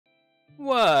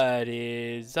What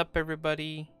is up,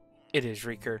 everybody? It is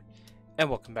Wreaker, and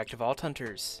welcome back to Vault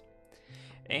Hunters.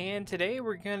 And today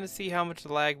we're going to see how much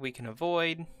lag we can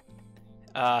avoid,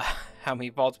 how many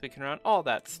vaults we can run, all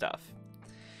that stuff.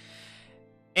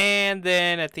 And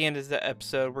then at the end of the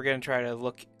episode, we're going to try to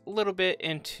look a little bit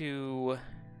into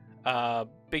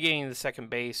beginning the second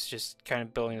base, just kind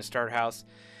of building a start house,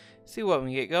 see what we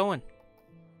can get going.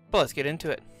 But let's get into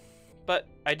it. But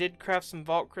I did craft some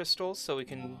vault crystals, so we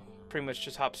can pretty much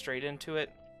just hop straight into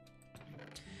it.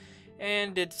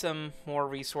 And did some more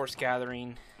resource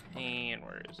gathering. And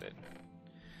where is it?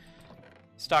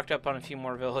 Stocked up on a few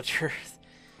more villagers.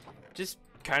 Just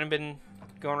kind of been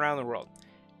going around the world.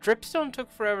 Dripstone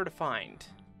took forever to find.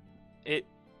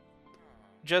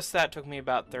 Just that took me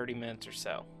about 30 minutes or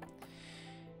so.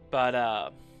 But,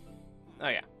 oh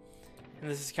yeah. And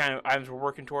this is kind of items we're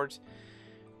working towards.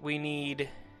 We need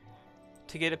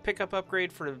to get a pickup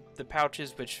upgrade for the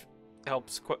pouches, which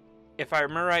helps. If I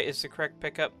remember right, it's the correct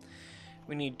pickup.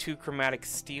 We need 2 chromatic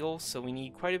steel, so we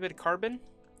need quite a bit of carbon.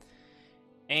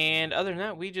 And other than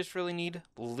that, we just really need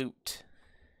loot.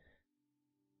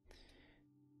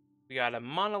 We got a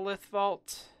monolith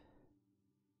vault.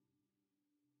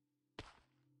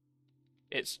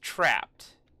 It's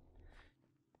trapped.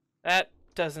 That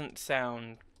doesn't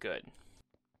sound good.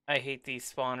 I hate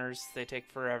these spawners. They take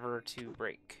forever to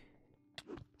break.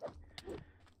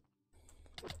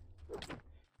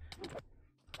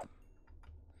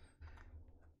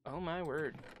 Oh my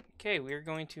word. Okay, we're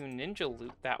going to ninja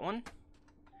loot that one.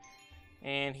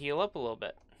 And heal up a little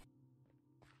bit.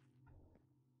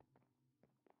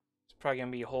 It's probably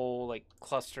going to be a whole, like,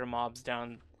 cluster of mobs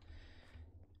down.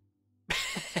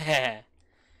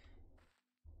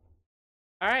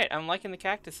 Alright, I'm liking the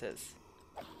cactuses.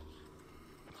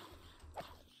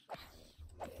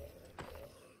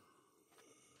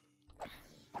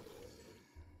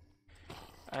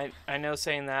 I know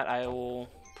saying that I will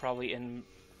probably end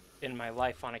my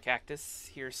life on a cactus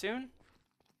here soon.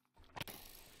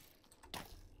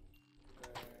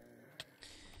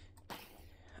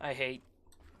 I hate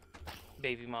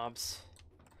baby mobs.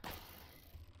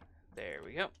 There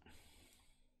we go.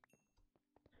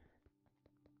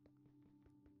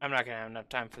 I'm not gonna have enough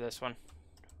time for this one.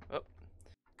 Oh,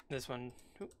 this one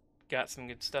got some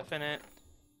good stuff in it.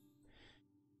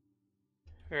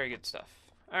 Very good stuff.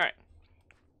 Alright.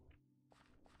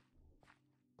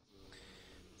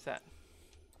 What's that?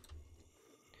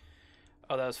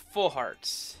 Oh, that was full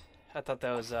hearts. I thought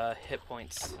that was hit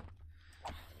points.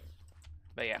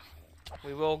 But yeah,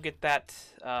 we will get that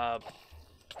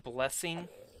blessing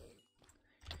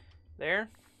there.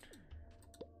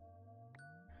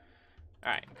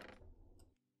 Alright.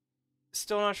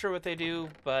 Still not sure what they do,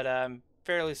 but I'm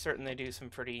fairly certain they do some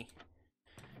pretty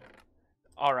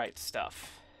alright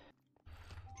stuff.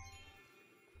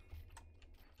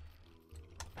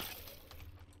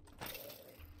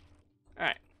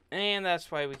 Alright, and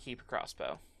that's why we keep a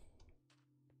crossbow.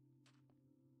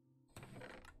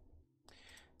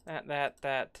 That.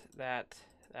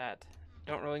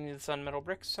 Don't really need the sun metal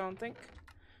bricks, I don't think.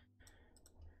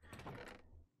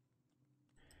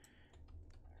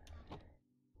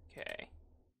 Okay.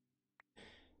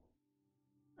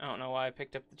 I don't know why I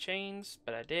picked up the chains,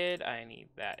 but I did. I need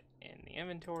that in the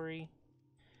inventory.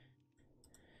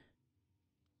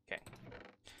 Okay.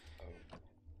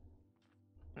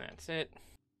 That's it.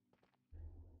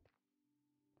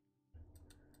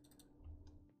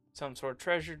 Some sort of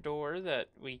treasure door that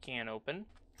we can open.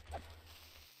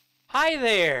 Hi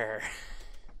there!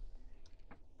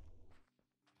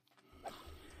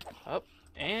 Up,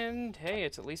 and hey,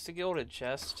 it's at least a gilded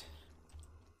chest.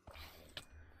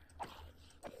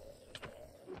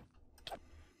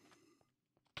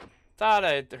 Thought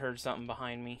I heard something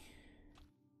behind me.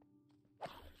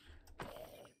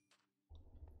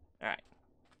 Alright.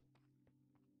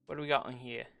 What do we got on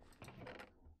here?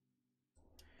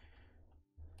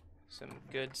 Some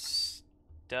good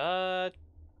stuff.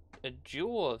 A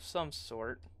jewel of some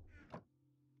sort.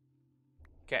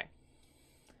 Okay.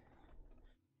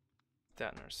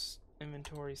 That in our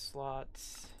inventory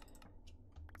slots.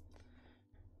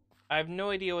 I have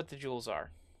no idea what the jewels are.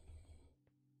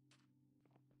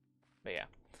 But yeah.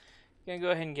 Gonna go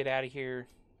ahead and get out of here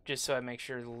just so I make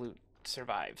sure the loot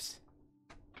survives.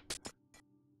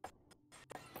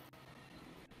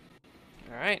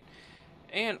 Alright.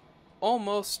 And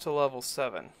almost to level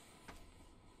 7.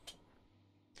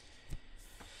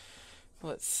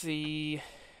 Let's see.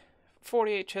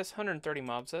 48 chests, 130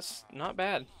 mobs. That's not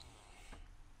bad.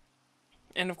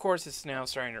 And of course, it's now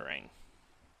starting to rain.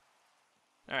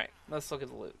 Alright, let's look at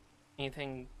the loot.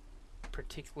 Anything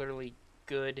particularly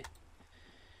good?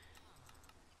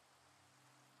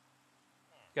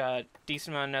 Got a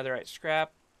decent amount of netherite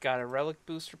scrap. Got a relic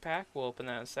booster pack. We'll open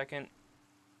that in a second.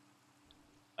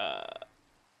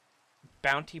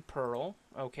 Bounty pearl.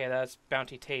 Okay, that's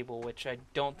bounty table, which I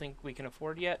don't think we can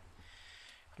afford yet.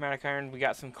 Chromatic iron. We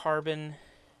got some carbon.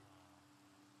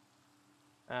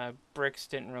 Bricks,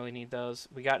 didn't really need those.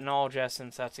 We got knowledge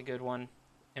essence. That's a good one.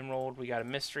 Emerald. We got a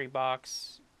mystery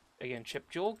box. Again, chip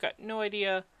jewel. Got no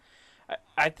idea.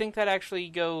 I think that actually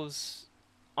goes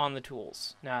on the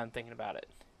tools, now I'm thinking about it.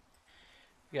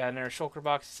 We got another shulker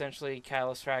box, essentially.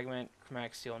 Catalyst fragment.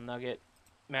 Chromatic steel nugget.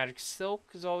 Magic silk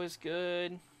is always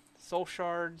good. Soul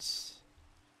shards.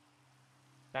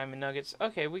 Diamond nuggets.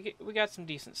 Okay, we got some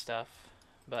decent stuff.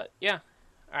 But, yeah.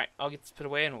 Alright, I'll get this put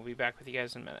away and we'll be back with you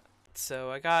guys in a minute.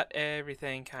 So, I got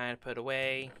everything kind of put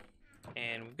away.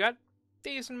 And we've got a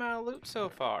decent amount of loot so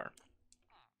far.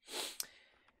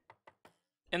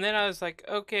 And then I was like,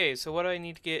 okay, so what do I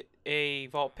need to get a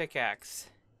vault pickaxe?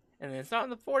 And then it's not in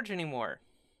the forge anymore.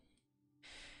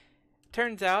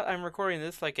 Turns out I'm recording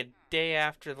this like a day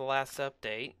after the last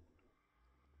update.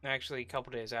 Actually, a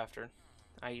couple days after.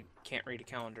 I can't read a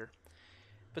calendar.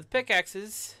 But the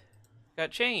pickaxes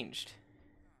got changed.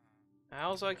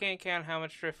 Also, I can't count how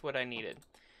much driftwood I needed.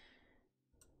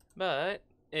 But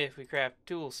if we craft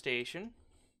tool station,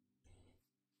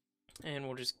 and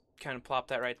we'll just kind of plop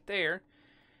that right there.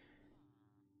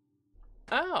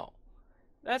 Oh,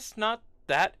 that's not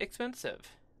that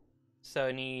expensive. So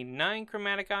I need 9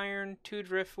 chromatic iron, 2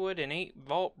 driftwood, and 8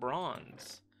 vault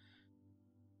bronze.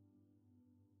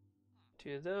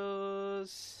 2 of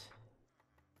those.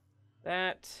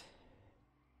 That.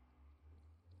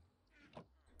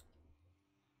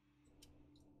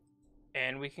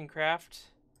 And we can craft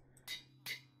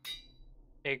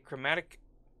a chromatic.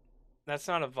 That's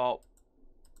not a vault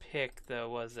pick, though,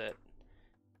 was it?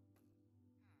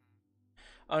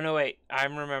 Oh, no, wait.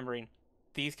 I'm remembering.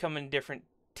 These come in different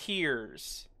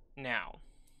tiers now.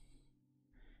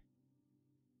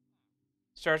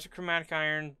 Starts with chromatic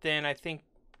iron, then I think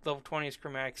level 20 is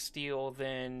chromatic steel,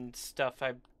 then stuff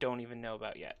I don't even know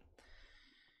about yet.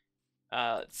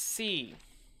 Let's see.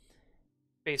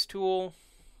 Base tool.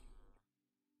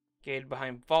 Gated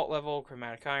behind vault level,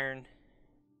 chromatic iron.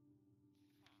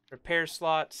 Repair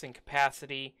slots and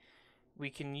capacity. We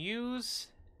can use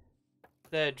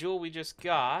the jewel we just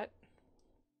got,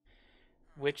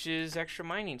 which is extra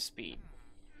mining speed.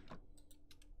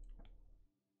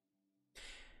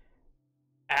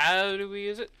 How do we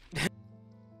use it?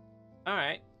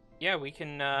 Alright. Yeah, we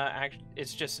can,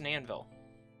 it's just an anvil.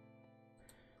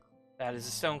 That is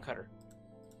a stone cutter.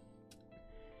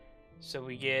 So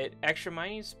we get extra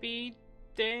mining speed,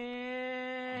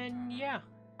 then, yeah.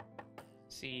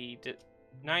 See,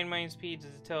 9 mining speed,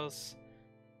 does it tell us?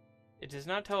 It does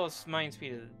not tell us mining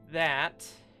speed of that.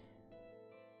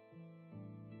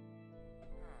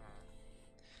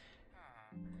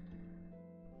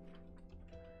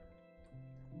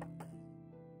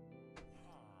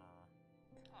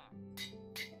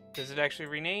 Does it actually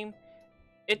rename?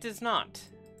 It does not.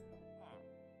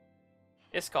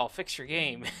 It's called Fix Your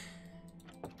Game.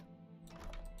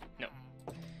 No.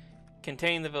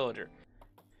 Contain the villager.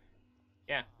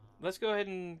 Yeah. Let's go ahead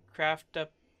and craft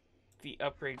up the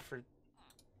upgrade for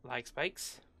lag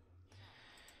spikes.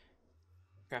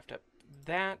 Craft up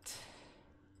that.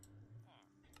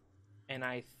 And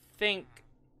I think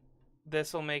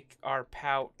this will make our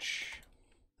pouch.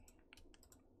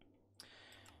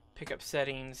 Pick up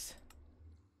settings.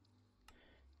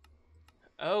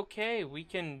 Okay, we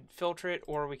can filter it,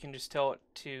 or we can just tell it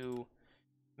to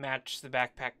match the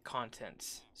backpack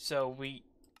contents. So we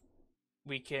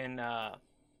can,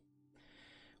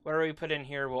 whatever we put in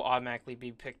here will automatically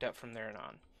be picked up from there and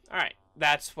on. Alright,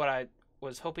 that's what I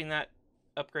was hoping that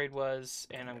upgrade was,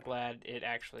 and I'm glad it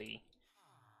actually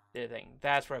did a thing.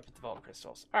 That's where I put the vault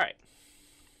crystals. Alright.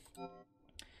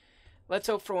 Let's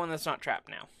hope for one that's not trapped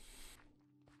now.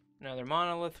 Another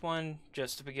monolith one,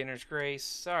 just a beginner's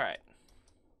grace. Alright.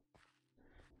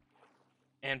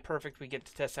 And perfect, we get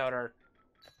to test out our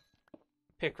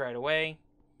pick right away.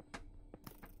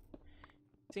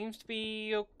 Seems to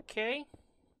be okay.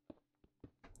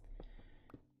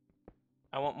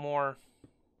 I want more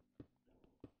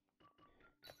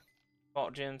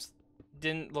vault gems.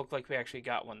 Didn't look like we actually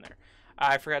got one there.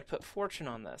 I forgot to put fortune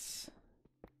on this.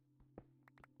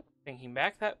 Thinking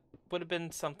back, that would have been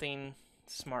something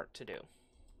smart to do.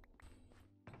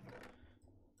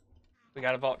 We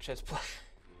got a vault chest plate.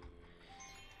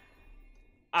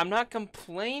 I'm not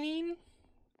complaining,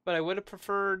 but I would have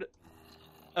preferred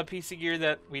a piece of gear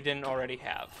that we didn't already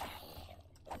have.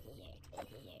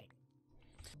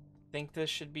 Think this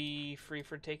should be free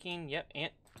for taking. Yep,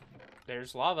 and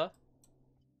there's lava.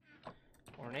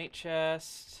 Or ornate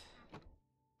chest.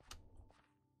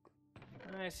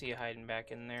 I see you hiding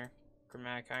back in there.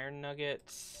 Chromatic iron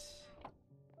nuggets.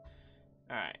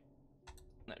 Alright.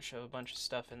 Let's show a bunch of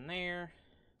stuff in there.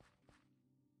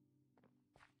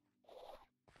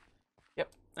 Yep.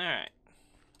 Alright.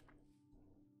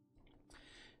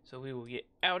 So we will get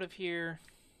out of here.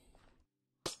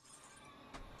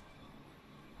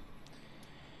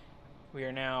 We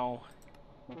are now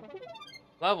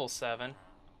level 7.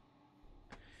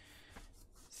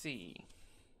 Let's see.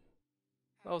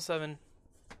 Level 7.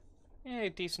 Yeah, a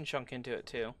decent chunk into it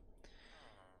too.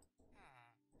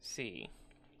 Let's see.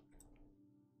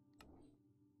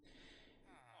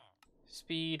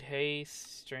 Speed,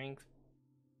 haste, strength.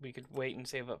 We could wait and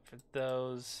save up for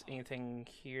those. Anything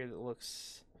here that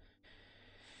looks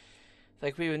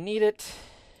like we would need it.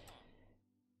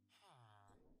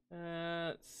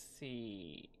 Let's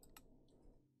see.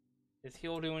 Does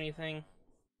heal do anything?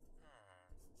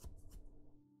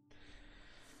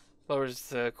 Lowers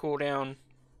the cooldown.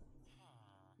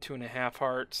 2.5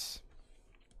 hearts.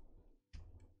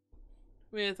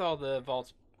 With all the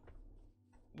vaults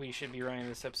we should be running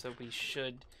this episode, we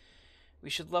should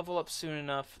level up soon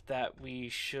enough that we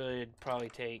should probably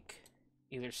take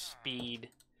either speed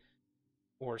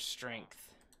or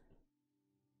strength.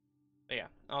 But yeah,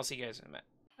 I'll see you guys in a minute.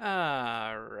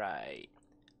 Alright.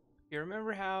 You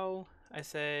remember how I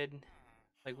said,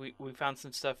 like, we found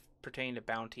some stuff pertaining to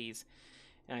bounties,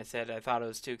 and I said I thought it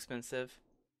was too expensive?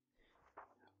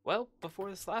 Well,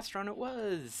 before this last run it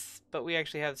was, but we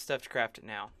actually have the stuff to craft it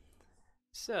now.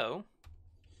 So,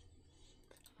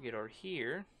 we get over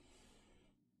here.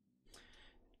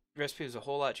 The recipe was a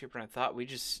whole lot cheaper than I thought. We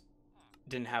just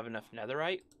didn't have enough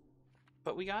netherite,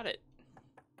 but we got it.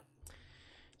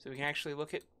 So we can actually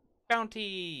look at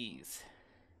bounties.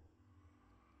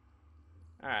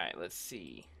 Alright, let's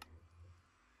see.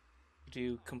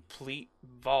 Do complete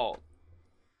vault.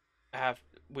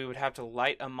 We would have to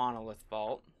light a monolith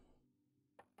vault.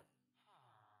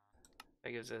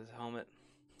 That gives us a helmet.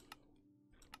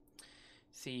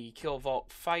 See, kill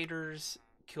vault fighters,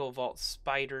 kill vault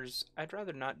spiders. I'd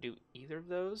rather not do either of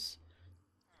those.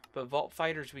 But vault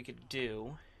fighters we could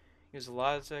do. Use a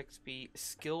lot of XP,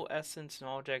 skill essence,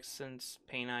 knowledge essence,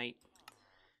 painite.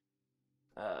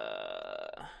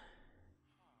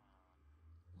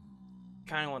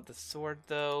 Kind of want the sword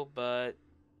though, but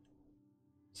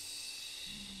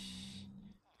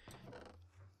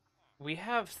we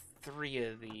have 3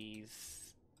 of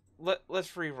these.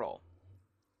 Let's re-roll.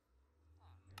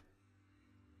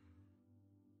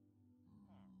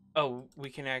 Oh, we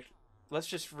can let's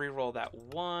just re-roll that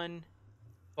one.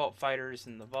 Vault fighters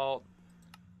in the vault.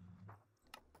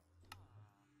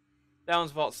 That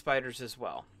one's vault spiders as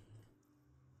well.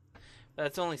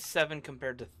 That's only 7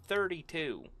 compared to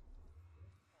 32.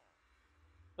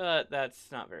 But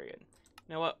that's not very good.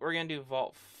 You know what? We're going to do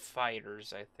vault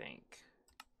fighters, I think.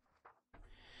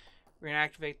 We're going to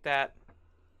activate that.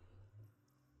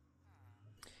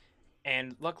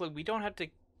 And luckily, we don't have to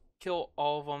kill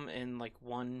all of them in like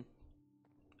one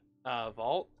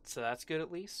vault. So that's good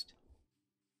at least.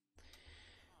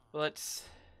 Let's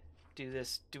do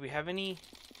this. Do we have any?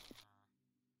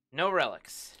 No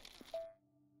relics.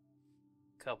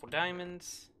 Couple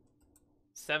diamonds.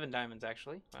 7 diamonds,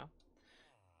 actually. Wow.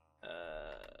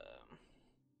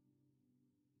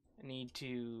 I need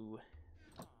to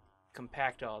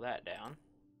compact all that down.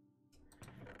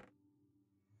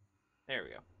 There we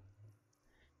go.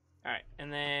 Alright,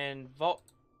 and then vault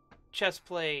chest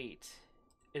plate.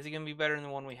 Is it going to be better than the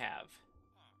one we have?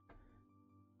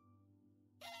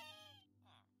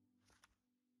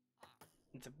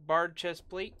 It's a barred chest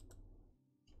plate.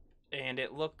 And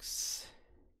it looks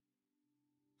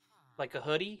like a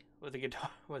hoodie with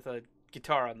a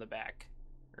guitar on the back.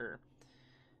 Or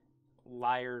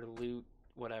lyre, lute,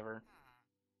 whatever.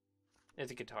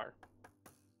 It's a guitar.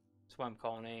 That's what I'm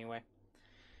calling it anyway.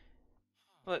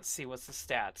 Let's see, what's the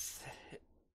stats?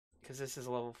 Because this is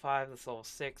level 5, this is level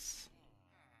 6.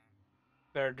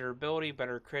 Better durability,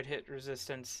 better crit hit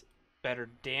resistance, better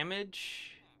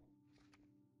damage.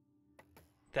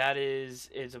 That is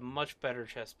a much better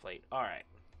chest plate. Alright.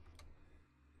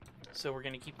 So we're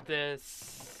going to keep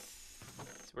this.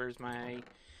 Where's my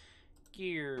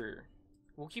gear?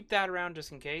 We'll keep that around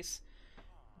just in case.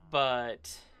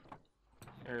 But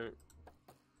it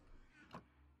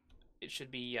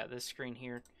should be, yeah, this screen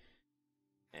here.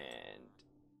 And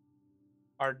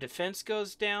our defense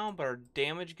goes down, but our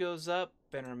damage goes up,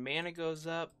 and our mana goes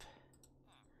up.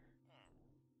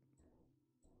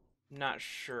 Not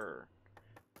sure.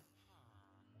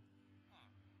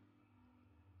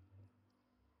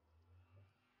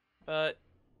 But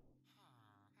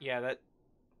yeah,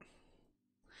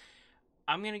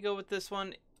 I'm gonna go with this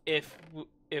one. If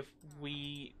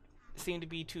we seem to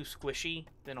be too squishy,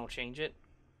 then I'll change it.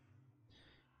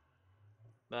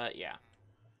 But yeah.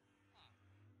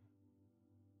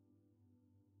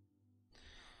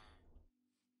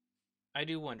 I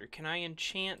do wonder, can I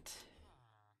enchant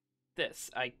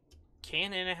this? I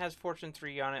can, and it has Fortune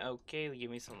 3 on it. Okay, give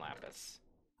me some lapis.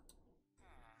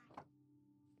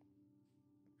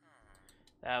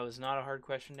 That was not a hard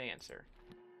question to answer.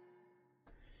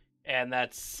 And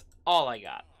that's all I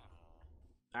got.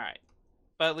 Alright.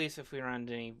 But at least if we run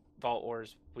into any vault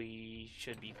ores, we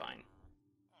should be fine.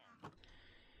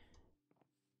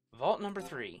 Vault number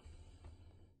 3.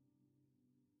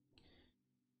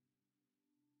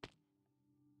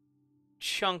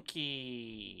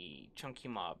 Chunky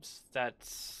mobs.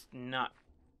 That's not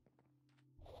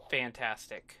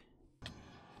fantastic.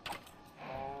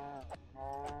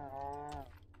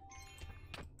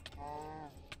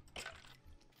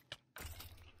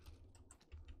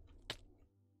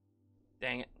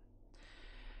 Dang it.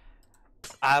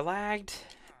 I lagged,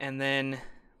 and then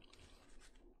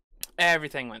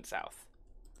everything went south.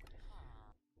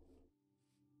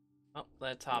 Oh,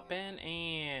 let's hop in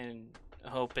and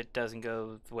hope it doesn't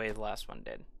go the way the last one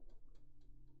did.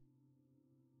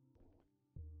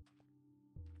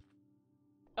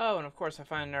 Oh, and of course I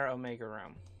find our Omega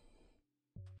room.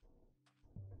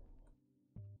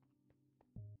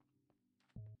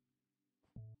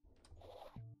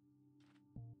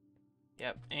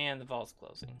 Yep, and the vault's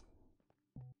closing.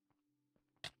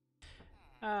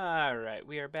 Alright,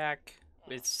 we are back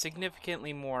with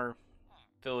significantly more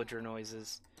villager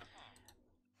noises.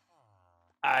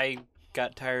 I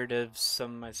got tired of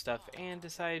some of my stuff and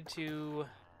decided to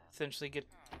essentially get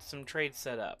some trades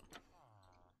set up.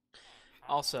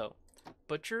 Also,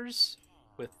 butchers,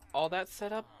 with all that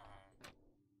set up,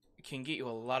 can get you a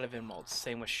lot of emeralds.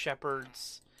 Same with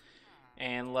shepherds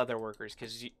and leather workers,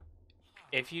 because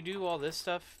if you do all this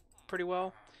stuff pretty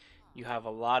well, you have a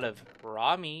lot of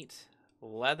raw meat,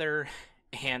 leather,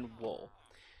 and wool.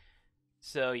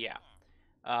 So yeah,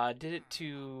 did it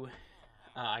to...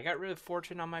 I got rid of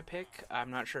Fortune on my pick.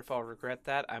 I'm not sure if I'll regret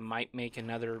that. I might make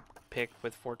another pick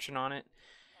with Fortune on it.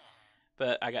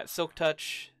 But I got Silk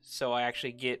Touch, so I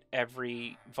actually get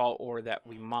every vault ore that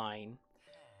we mine.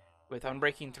 With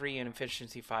Unbreaking 3 and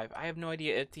Efficiency 5, I have no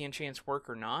idea if the enchants work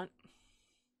or not.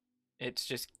 It's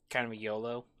just kind of a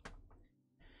YOLO.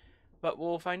 But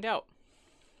we'll find out.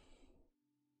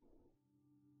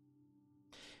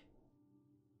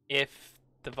 If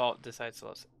the vault decides to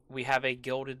lose. We have a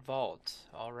gilded vault.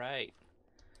 Alright.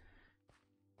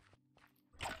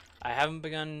 I haven't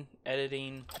begun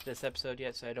editing this episode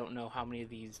yet, so I don't know how many of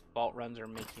these vault runs are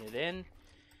making it in.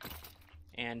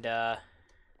 And, to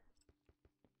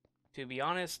be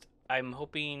honest, I'm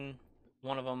hoping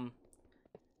one of them...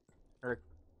 Or,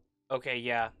 okay,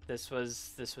 yeah, this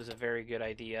was a very good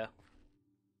idea.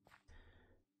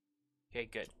 Okay,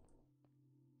 good.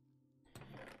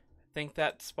 I think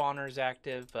that spawner is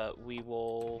active, but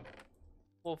we'll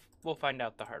find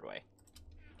out the hard way.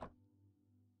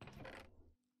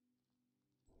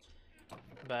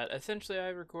 But essentially, I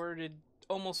recorded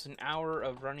almost an hour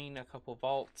of running a couple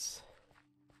vaults,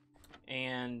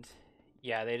 and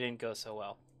yeah, they didn't go so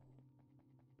well.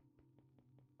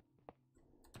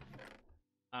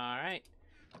 Alright.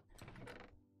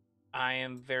 I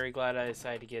am very glad I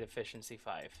decided to get Efficiency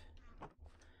 5.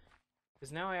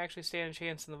 Because now I actually stand a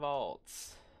chance in the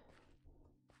vaults.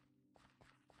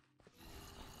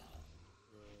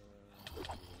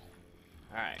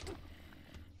 Alright.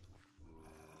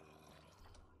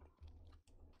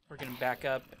 We're going to back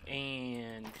up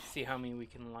and see how many we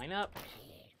can line up.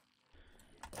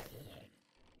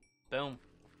 Boom.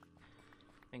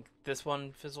 I think this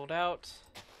one fizzled out.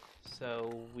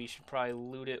 So we should probably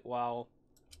loot it while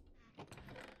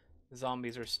the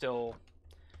zombies are still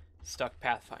stuck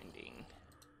pathfinding.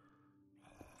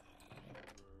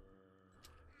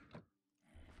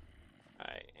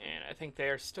 Alright, and I think they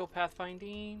are still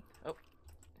pathfinding. Oh.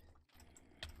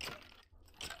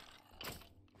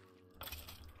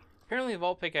 Apparently the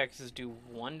vault pickaxes do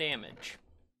 1 damage.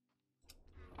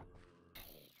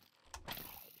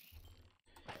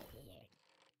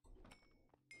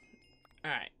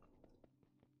 Alright.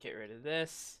 Get rid of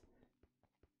this.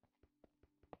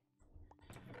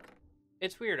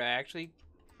 It's weird, I actually...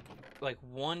 Like,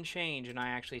 one change and I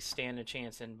actually stand a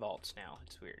chance in vaults now.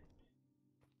 It's weird.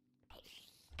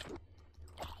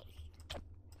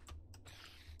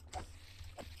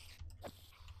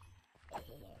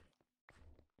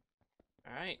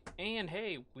 Alright, and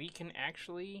hey, we can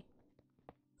actually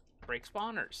break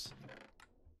spawners.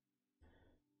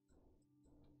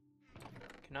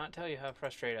 cannot tell you how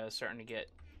frustrated I was starting to get.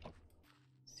 Let's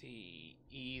see,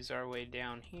 ease our way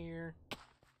down here.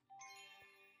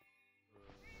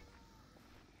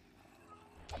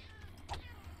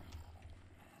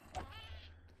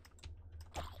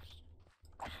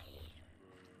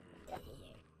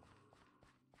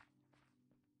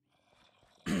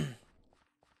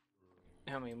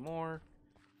 How many more?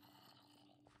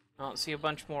 I don't see a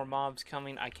bunch more mobs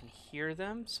coming. I can hear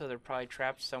them, so they're probably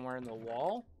trapped somewhere in the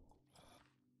wall.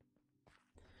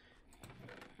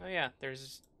 Oh yeah,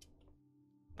 there's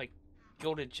like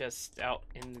gilded chests out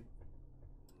in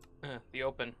the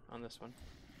open on this one.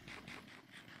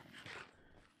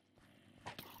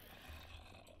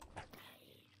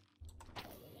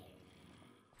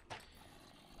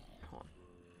 Hold on.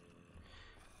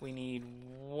 We need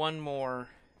one more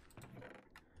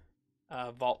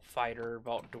vault fighter,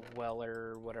 vault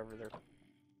dweller, whatever they're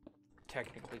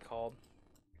technically called.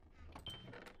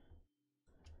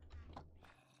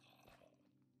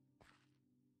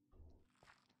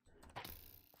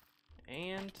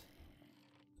 And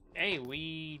hey,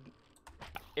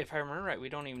 if I remember right, we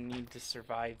don't even need to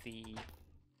survive the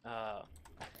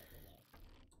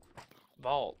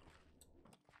vault.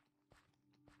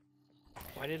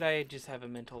 Why did I just have a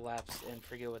mental lapse and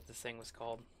forget what this thing was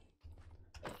called?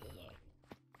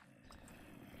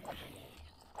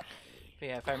 But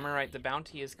yeah, if I remember right, the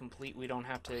bounty is complete. We don't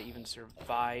have to even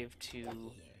survive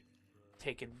to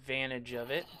take advantage of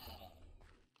it.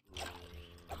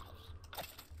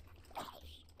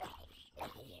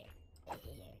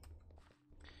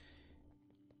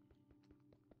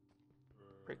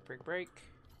 Break, break, break.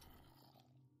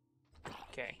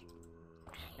 Okay.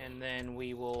 And then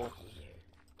we will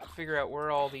figure out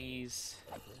where all these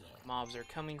mobs are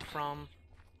coming from.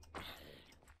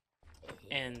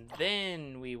 And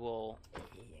then we will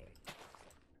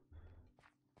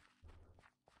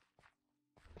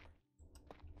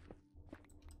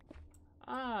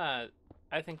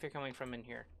I think they're coming from in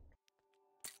here.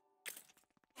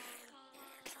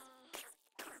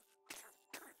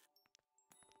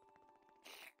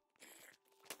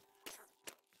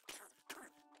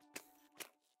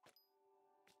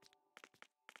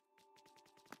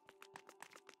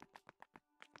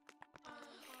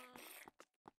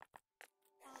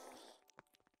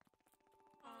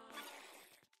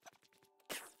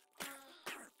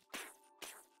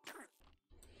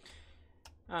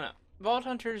 I don't know. Vault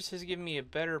Hunters has given me a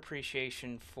better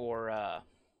appreciation for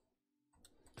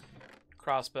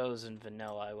crossbows and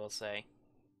vanilla, I will say.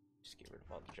 Just get rid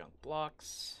of all the junk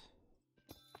blocks.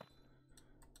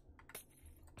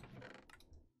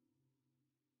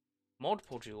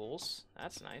 Multiple jewels.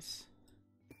 That's nice.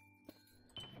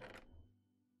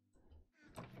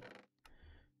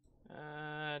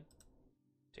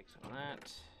 Take some of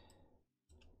that.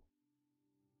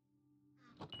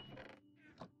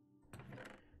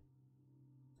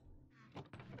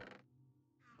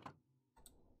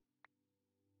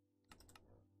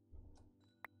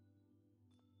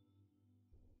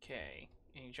 Okay,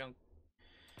 any junk?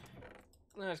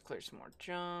 Let's clear some more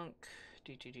junk.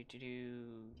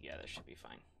 Yeah, that should be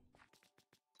fine.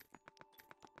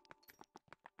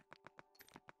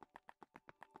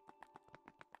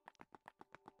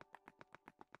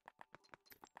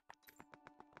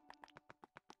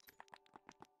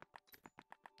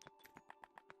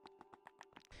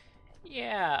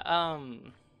 Yeah,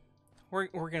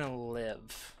 we're gonna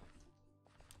live.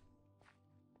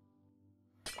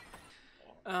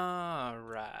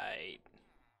 Alright.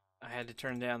 I had to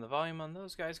turn down the volume on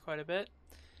those guys quite a bit.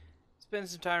 Spend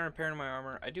some time repairing my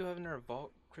armor. I do have another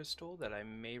vault crystal that I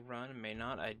may run and may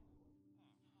not.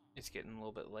 It's getting a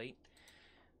little bit late.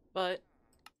 But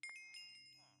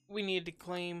we need to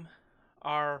claim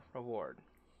our reward.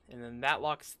 And then that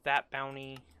locks that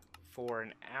bounty for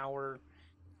an hour.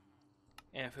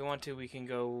 And if we want to, we can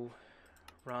go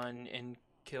run and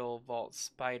kill vault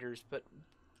spiders. But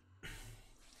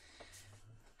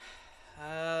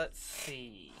let's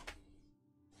see.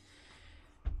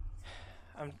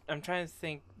 I'm trying to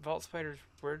think. Vault spiders,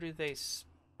 where do they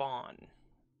spawn?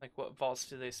 Like, what vaults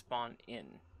do they spawn in?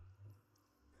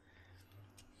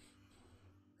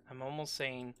 I'm almost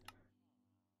saying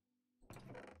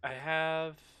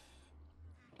I'm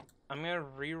gonna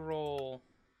re-roll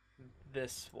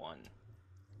this one.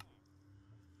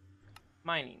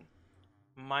 Mining.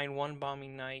 Mine one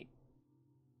bombing night.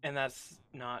 And that's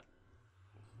not...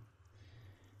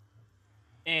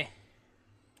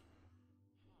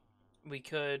 We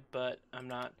could, but I'm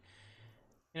not.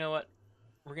 You know what?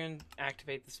 We're gonna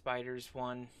activate the spiders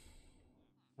one.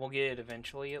 We'll get it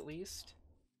eventually, at least.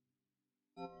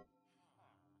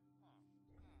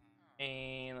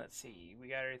 And let's see, we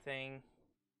got everything.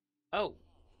 Oh,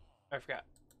 I forgot.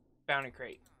 Bounty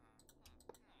crate.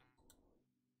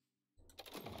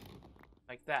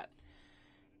 Like that.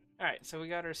 Alright, so we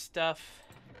got our stuff.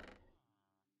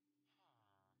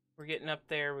 We're getting up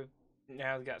there. We've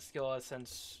now got skill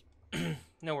essence.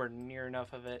 Nowhere near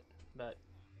enough of it, but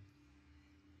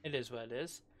it is what it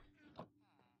is.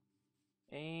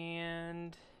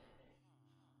 And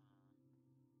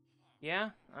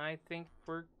yeah, I think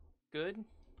we're good.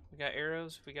 We got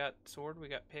arrows, we got sword, we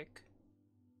got pick.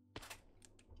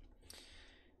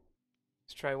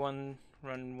 Let's try run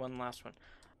one last one.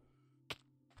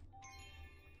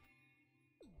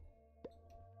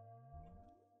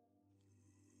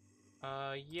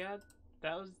 Yeah,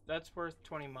 that's worth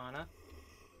 20 mana.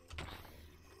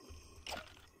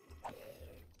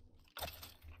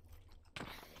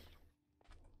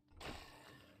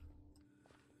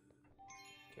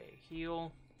 Okay,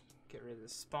 heal. Get rid of the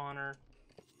spawner.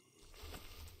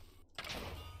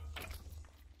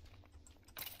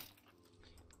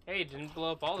 Hey, didn't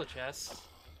blow up all the chests.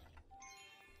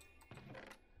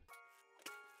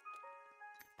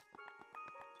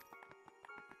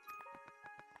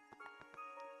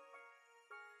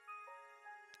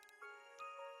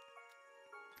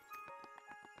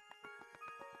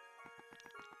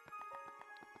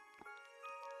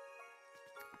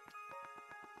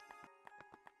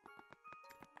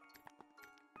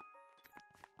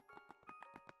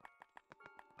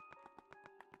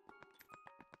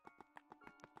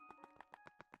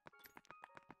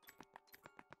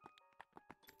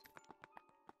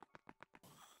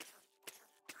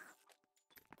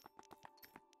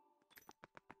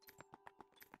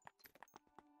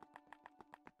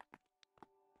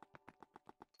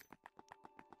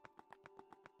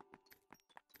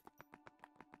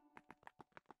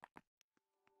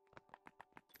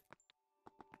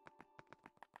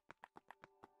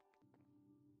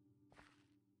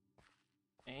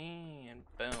 And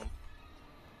boom.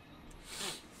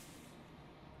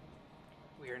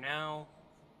 We are now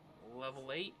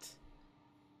level 8.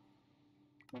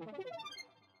 There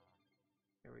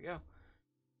we go.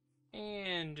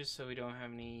 And just so we don't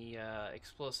have any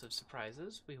explosive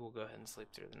surprises, we will go ahead and sleep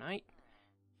through the night.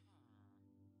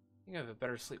 I think I have a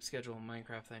better sleep schedule in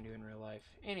Minecraft than I do in real life.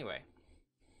 Anyway.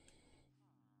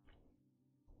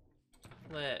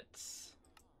 Let's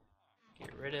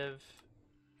get rid of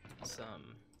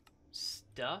some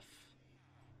stuff.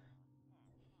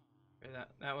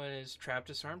 That one is trap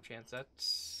disarm chance. That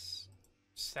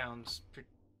sounds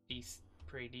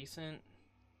pretty decent.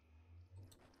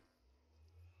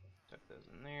 Tuck those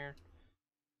in there.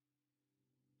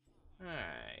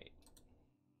 Alright.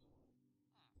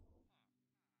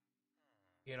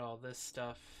 Get all this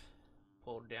stuff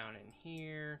pulled down in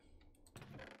here.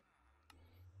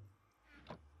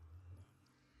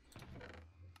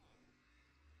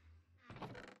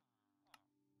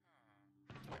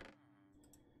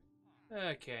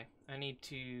 Okay, I need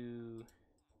to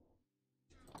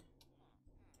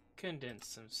condense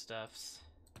some stuffs.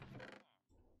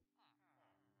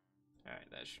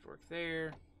 Alright, that should work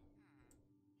there.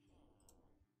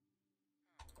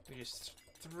 We just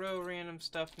throw random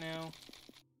stuff now.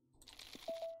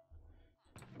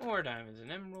 More diamonds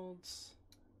and emeralds.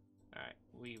 Alright,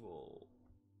 we will...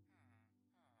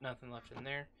 Nothing left in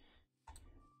there.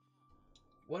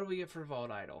 What do we get for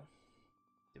Vault Idol?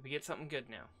 Did we get something good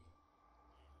now?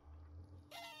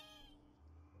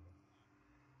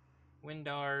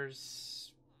 Windars,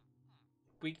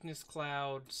 weakness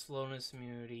cloud, slowness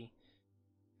immunity.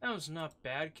 That was not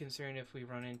bad considering if we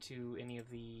run into any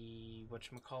of the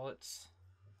whatchamacallits.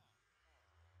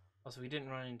 Also, we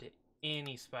didn't run into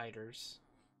any spiders.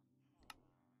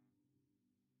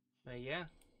 But yeah.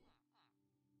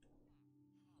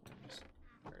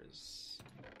 Where's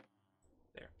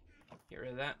there? Get rid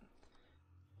of that.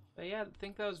 But yeah, I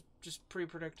think that was just a pretty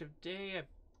productive day. I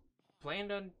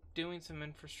planned on doing some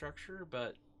infrastructure,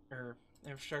 or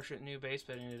infrastructure at the new base,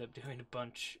 but I ended up doing a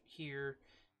bunch here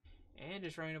and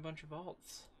just running a bunch of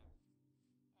vaults.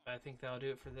 I think that'll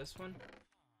do it for this one.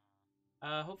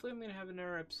 Hopefully I'm gonna have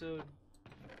another episode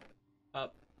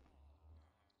up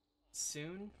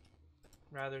soon,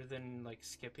 rather than like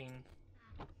skipping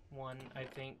one, I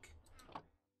think.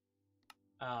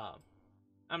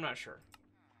 I'm not sure.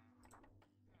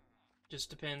 Just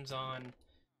depends on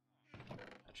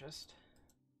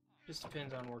just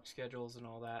depends on work schedules and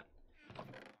all that.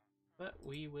 But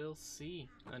we will see.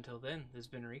 Until then, this has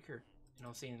been Wreaker, and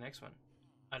I'll see you in the next one.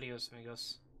 Adios,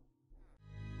 amigos.